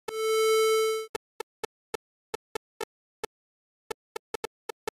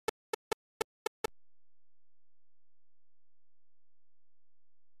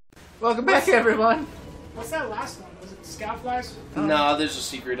Welcome back, everyone. What's that last one? Was it Scout Flies? No, there's a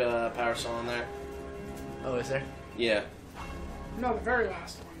secret power cell in there. Oh, is there? Yeah. No, the very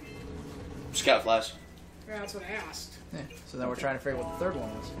last one. Scout Flies. Yeah, that's what I asked. Yeah. So then we're trying to figure out what the third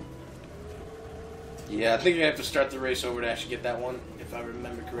one was. Yeah, I think you have to start the race over to actually get that one, if I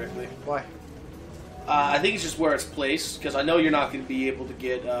remember correctly. Why? I think it's just where it's placed, because I know you're not going to be able to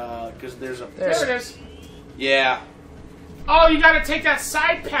get, because there's a... There it is. Yeah. Oh, you gotta take that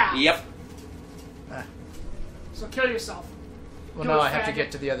side path. Yep. So kill yourself. Well, no, I have to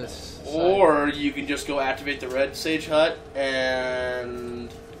get to the other side. Or you can just go activate the red sage hut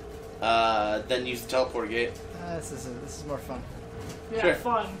and then use the teleport gate. This is more fun. Yeah, Sure.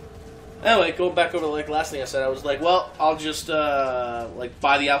 fun. Anyway, going back over the last thing I said, I was like, well, I'll just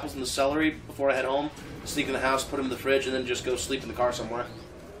buy the apples and the celery before I head home, sneak in the house, put them in the fridge, and then just go sleep in the car somewhere.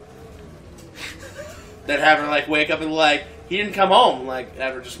 Then have her wake up and he didn't come home.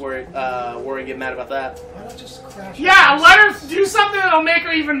 Have her just worry and get mad about that. Why not just crash? Yeah, let her do something that'll make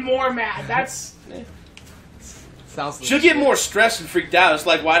her even more mad. That's... Sounds. She'll get more stressed and freaked out. It's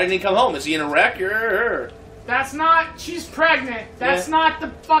like, why didn't he come home? Is he in a wreck? That's not... She's pregnant. That's not the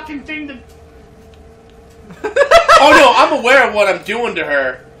fucking thing to... Oh no, I'm aware of what I'm doing to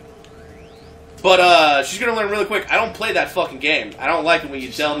her. But she's gonna learn really quick. I don't play that fucking game. I don't like it when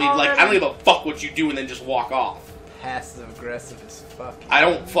you tell me, I don't give a fuck what you do and then just walk off. Passive aggressive as fuck. I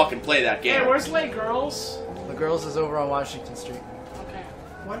don't fucking play that game. Hey, where's Lake Girls? The girls is over on Washington Street. Okay.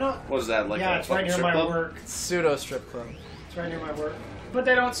 Why not? What is that, Yeah, it's right near my work. Pseudo strip club. It's right near my work. But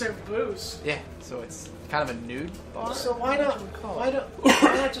they don't serve booze. Yeah, so it's kind of a nude bar. So why not? Why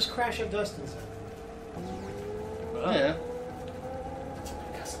not just crash at Dustin's? Yeah.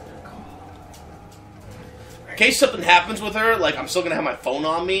 In case something happens with her, I'm still gonna have my phone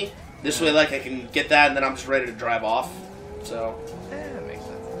on me. This way, I can get that, and then I'm just ready to drive off. So. Yeah, that makes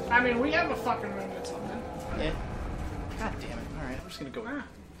sense. I mean, we have a fucking room or something. Yeah. God damn it. Alright, I'm just gonna go.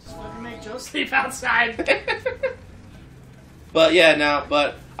 Just fucking make Joe sleep outside. But yeah,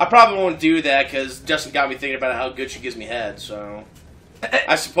 but I probably won't do that because Justin got me thinking about how good she gives me head. So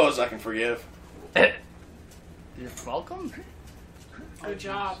I suppose I can forgive. You're welcome. Good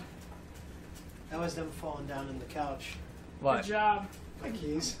job. That was them falling down in the couch. What? Good job. My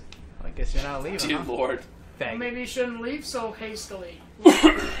keys. I guess you're not leaving. Dear Huh? Lord. Well, Thank maybe you shouldn't leave so hastily.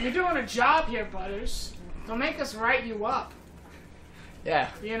 You're doing a job here, Butters. Don't make us write you up. Yeah.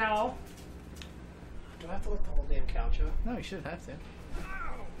 You know? Do I have to let the whole damn couch up? No, you shouldn't have to.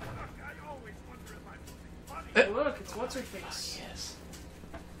 Hey, look, it's what's her face. Yes.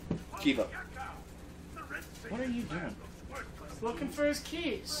 Keep up. What are you doing? He's looking for his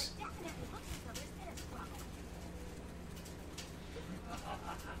keys.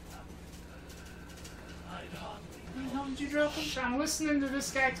 How did you drop him? I'm listening to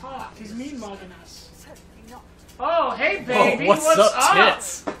this guy talk. He's mean mugging us. Oh, hey, baby. Oh, what's up,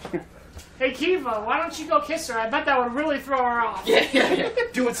 tits? Hey, Kiva, why don't you go kiss her? I bet that would really throw her off. Yeah.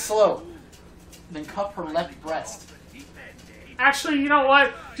 Do it slow. Then cup her left breast. Actually, you know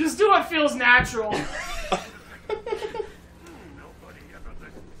what? Just do what feels natural.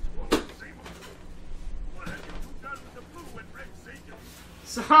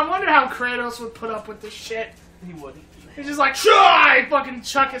 So I wonder how Kratos would put up with this shit. He wouldn't. He's just like, "Shy!" Fucking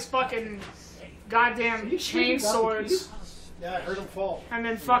chuck his fucking goddamn chain swords. Yeah, I heard him fall. And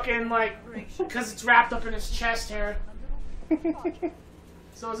then fucking, because it's wrapped up in his chest hair.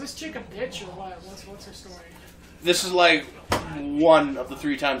 So is this chick a bitch or what? What's her story? This is one of the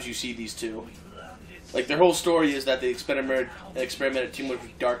 3 times you see these two. Their whole story is that they experimented too much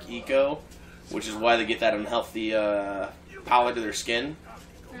with dark eco, which is why they get that unhealthy pallor to their skin.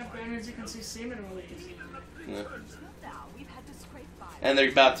 Yeah, that means you can see semen really easy. Yeah. And they're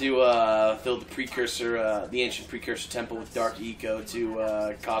about to fill the precursor, the ancient precursor temple with dark eco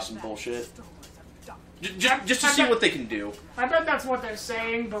to cause some bullshit. Just to see what they can do. I bet that's what they're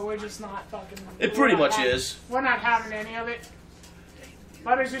saying, but we're just not fucking... It pretty much is. We're not having any of it.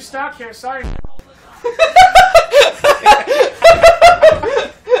 Butters, you're stuck here. Sorry.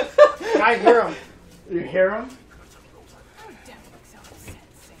 I hear him. You hear him?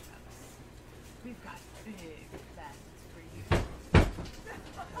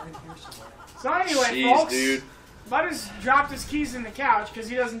 So anyway, Jeez, folks, dude. Butters dropped his keys in the couch because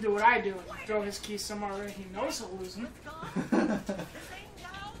he doesn't do what I do. Throw his keys somewhere where he knows he'll lose them.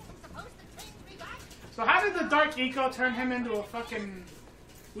 So how did the dark eco turn him into a fucking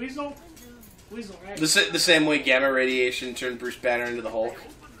weasel? Weasel, right? The same way gamma radiation turned Bruce Banner into the Hulk.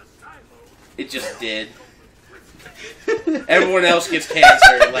 It just did. Everyone else gets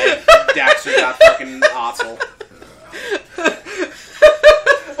cancer, Daxter got fucking awful.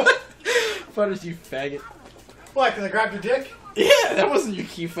 Butters, you faggot. Why? Because I grabbed your dick? Yeah, that wasn't your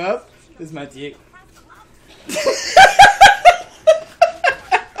key fob. This is my dick.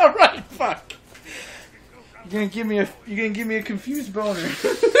 Alright, fuck. You're gonna give me a confused boner.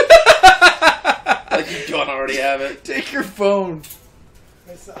 Like you don't already have it. Take your phone.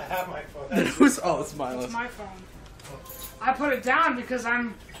 I have my phone. It's It's mindless. my phone. I put it down because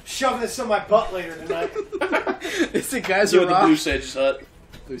I'm Shoving this in my butt later tonight. It's the guys You who at the rock. Blue Sage's hut.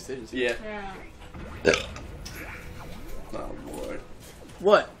 Blue Sages. Yeah. yeah. Oh boy.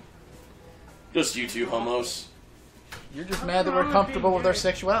 What? Just you two homos. You're just mad that we're comfortable with our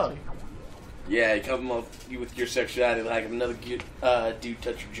sexuality. Yeah, you come up with your sexuality like another dude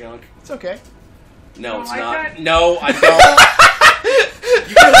touch your junk. It's okay. No, You it's don't like not. that? No, I don't.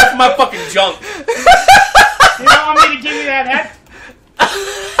 You get away from my fucking junk. You don't want me to give you that head?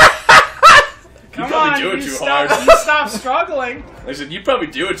 Come probably on, do it you too stop, hard. You stop struggling. I said, you probably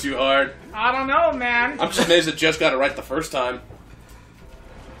do it too hard. I don't know, man. I'm just amazed that Jess got it right the first time.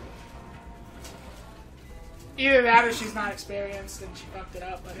 Either that or she's not experienced and she fucked it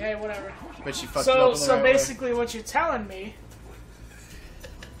up. But hey, whatever. But she fucked it up in the So right way. basically, what you're telling me,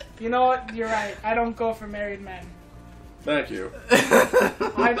 you know what? You're right. I don't go for married men. Thank you.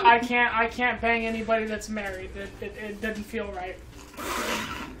 I can't bang anybody that's married. It doesn't feel right.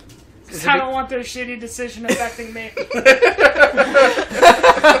 I don't want their shitty decision affecting me.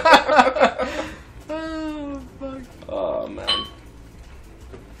 Oh, fuck. Oh, man.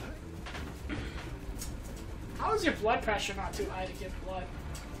 How is your blood pressure not too high to give blood?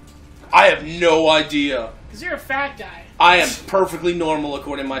 I have no idea. Because you're a fat guy. I am perfectly normal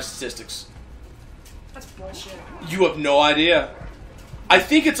according to my statistics. That's bullshit. You have no idea. I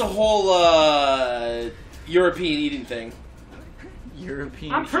think it's a whole European eating thing.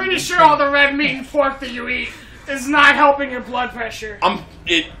 European. I'm pretty sure all the red meat and pork that you eat is not helping your blood pressure.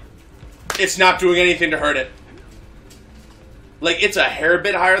 It's not doing anything to hurt it. Like, it's a hair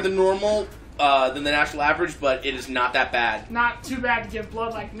bit higher than normal, than the national average, but it is not that bad. Not too bad to give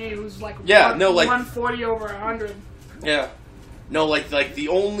blood like me, who's like, Yeah, one- no, like- 140 over 100. Yeah. No, like the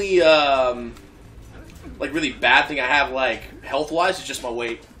only, like, really bad thing I have, like, health-wise is just my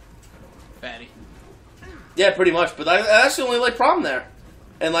weight. Fatty. Yeah, pretty much, but that's the only, like, problem there.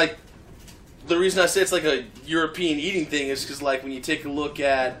 And, like, the reason I say it's, like, a European eating thing is because, like, when you take a look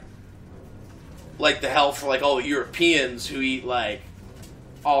at, like, the health for, like, all the Europeans who eat, like,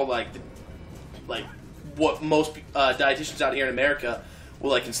 all, like, what most dietitians out here in America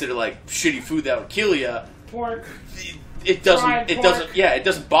will, like, consider, like, shitty food that would kill you, Pork. it doesn't, Fried it pork. doesn't, yeah, it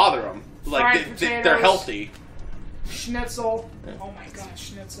doesn't bother them. Like, Fried they're potatoes. healthy. Schnitzel. Oh my god,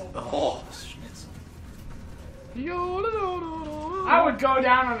 schnitzel. Oh. I would go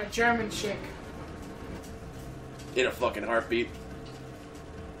down on a German chick. In a fucking heartbeat.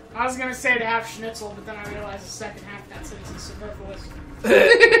 I was gonna say to have schnitzel, but then I realized the second half that sentence is superfluous.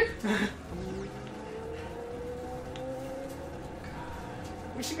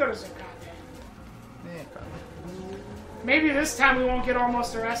 We should go to Zuccotti. Yeah, probably. Maybe this time we won't get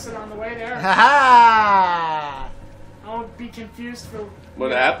almost arrested on the way there. Ha ha! I won't be confused for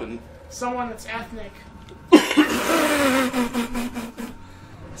What happened? someone that's ethnic.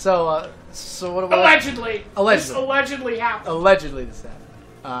 So what was Allegedly. Allegedly. This allegedly happened. allegedly this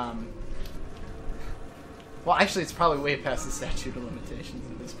happened? Well, actually, it's probably way past the statute of limitations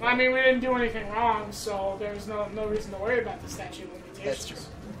at this point. I mean, we didn't do anything wrong, so there's no reason to worry about the statute of limitations. That's true.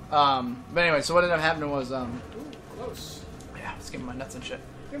 But anyway, so what ended up happening was, Ooh, close. yeah, I was getting my nuts and shit.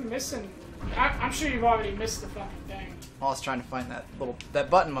 You're missing. I'm sure you've already missed the fucking thing. I was trying to find that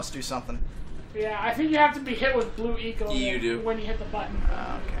button must do something. Yeah, I think you have to be hit with blue eco You do. when you hit the button.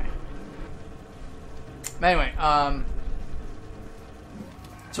 Okay. But anyway,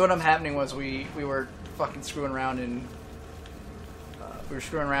 so what ended up happening was we were fucking screwing around and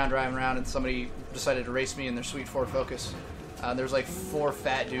driving around, and somebody decided to race me in their sweet Ford Focus. There's like 4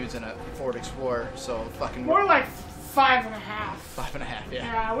 fat dudes in a Ford Explorer, so fucking More like 5.5. 5.5, yeah.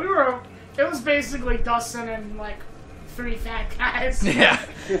 Yeah, we were. It was basically Dustin and like 3 fat guys. Yeah,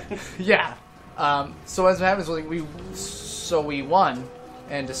 yeah. So as happens, we won,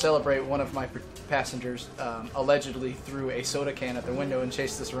 and to celebrate, one of my passengers allegedly threw a soda can at the window and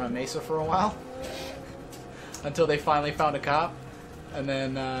chased us around Mesa for a while, until they finally found a cop, and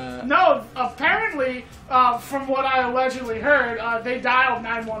then No, apparently, from what I allegedly heard, they dialed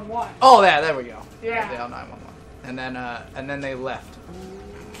 911. oh yeah, there we go. Yeah. They all 911, and then they left.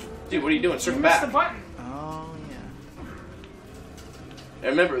 Dude, what are you doing? You Circle missed back. the button. Oh yeah. And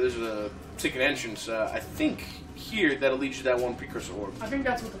remember, there's a secret entrance, I think, here that'll lead you to that one precursor orb. I think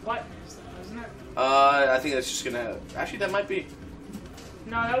that's what the button is, though, isn't it? I think that's just gonna... Actually, that might be.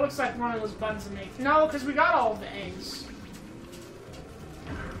 No, that looks like one of those buns and eggs. No, because we got all of the eggs.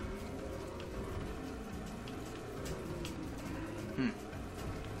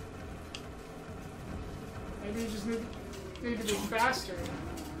 Maybe you just need to be faster.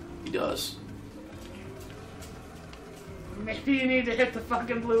 He does. Maybe you need to hit the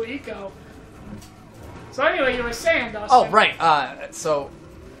fucking blue eco. So anyway, you were saying, Dustin. Oh, right.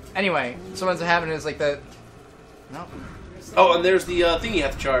 Anyway, so what's happening is like the... No. Oh, and there's the thing you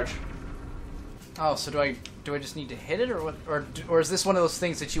have to charge. Oh, so do I just need to hit it, or what? Or is this one of those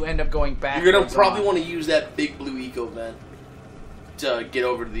things that you end up going back? You're gonna probably want to use that big blue eco vent to get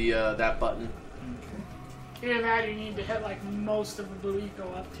over to the that button. Either that, or you need to hit like most of the blue eco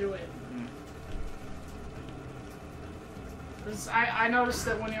up to it. Because I noticed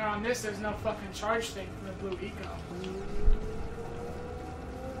that when you're on this, there's no fucking charge thing for the blue eco.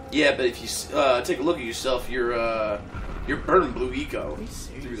 Yeah, but if you take a look at yourself, you're burning blue eco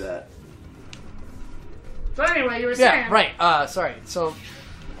through that. So anyway, you were saying... Yeah, right. Sorry. So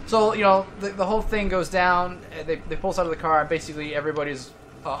you know, the whole thing goes down. They pull us out of the car. Basically, everybody's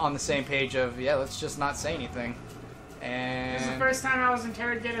on the same page of, yeah, let's just not say anything. And This is the first time I was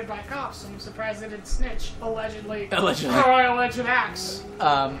interrogated by cops, so I'm surprised they didn't snitch. Allegedly. Allegedly. For our alleged acts.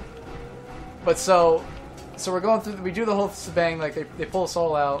 But so we're going through. We do the whole shebang. Like they pull us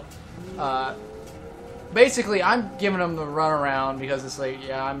all out. Basically, I'm giving them the runaround because it's like,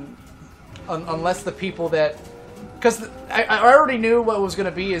 yeah, unless the people that, because I already knew what was going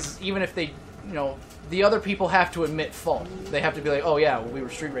to be is even if they, you know, the other people have to admit fault. They have to be like, oh yeah, well, we were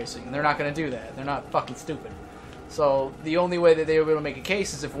street racing, and they're not going to do that. They're not fucking stupid. So the only way that they were able to make a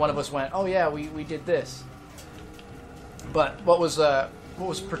case is if one of us went, oh yeah, we did this. But what was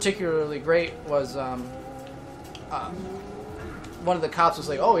particularly great was one of the cops was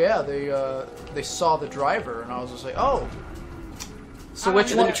like, oh yeah, they saw the driver, and I was just like, oh. So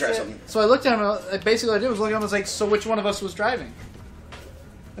which one? Try something. So I looked at him. Basically, what I did was look at him. I was like, so which one of us was driving?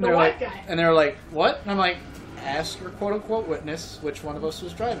 And The they were white like, guy. and they were like, what? And I'm like, ask your quote unquote witness which one of us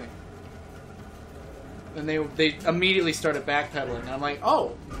was driving. And they immediately started backpedaling. And I'm like,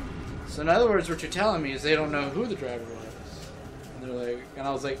 oh. So in other words, what you're telling me is they don't know who the driver was. And they're like, and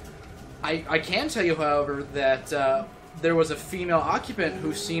I was like, I can tell you, however, that there was a female occupant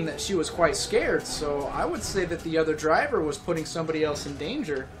who seemed that she was quite scared. So I would say that the other driver was putting somebody else in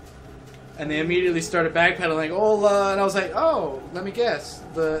danger. And they immediately started backpedaling. Oh, and I was like, oh, let me guess.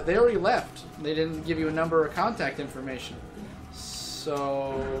 They already left. They didn't give you a number or contact information.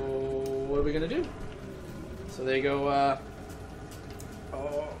 So what are we gonna do? So they go.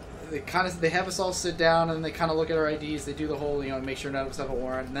 They have us all sit down and they kind of look at our IDs. They do the whole, you know, make sure none of us have a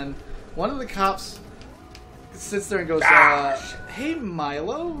warrant. And then one of the cops sits there and goes, "Hey,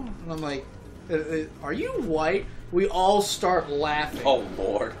 Milo," and I'm like, "Are you white?" We all start laughing. Oh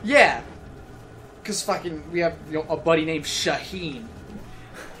Lord. Yeah. Because fucking, we have, you know, a buddy named Shaheen,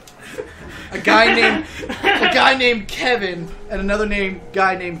 a guy named Kevin, and another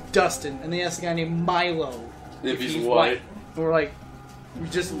guy named Dustin, and they asked the guy named Milo If he's white. And we're like, we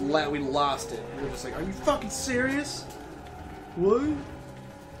lost it. We were just like, are you fucking serious? What?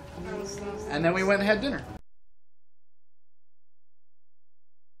 And then we went and had dinner.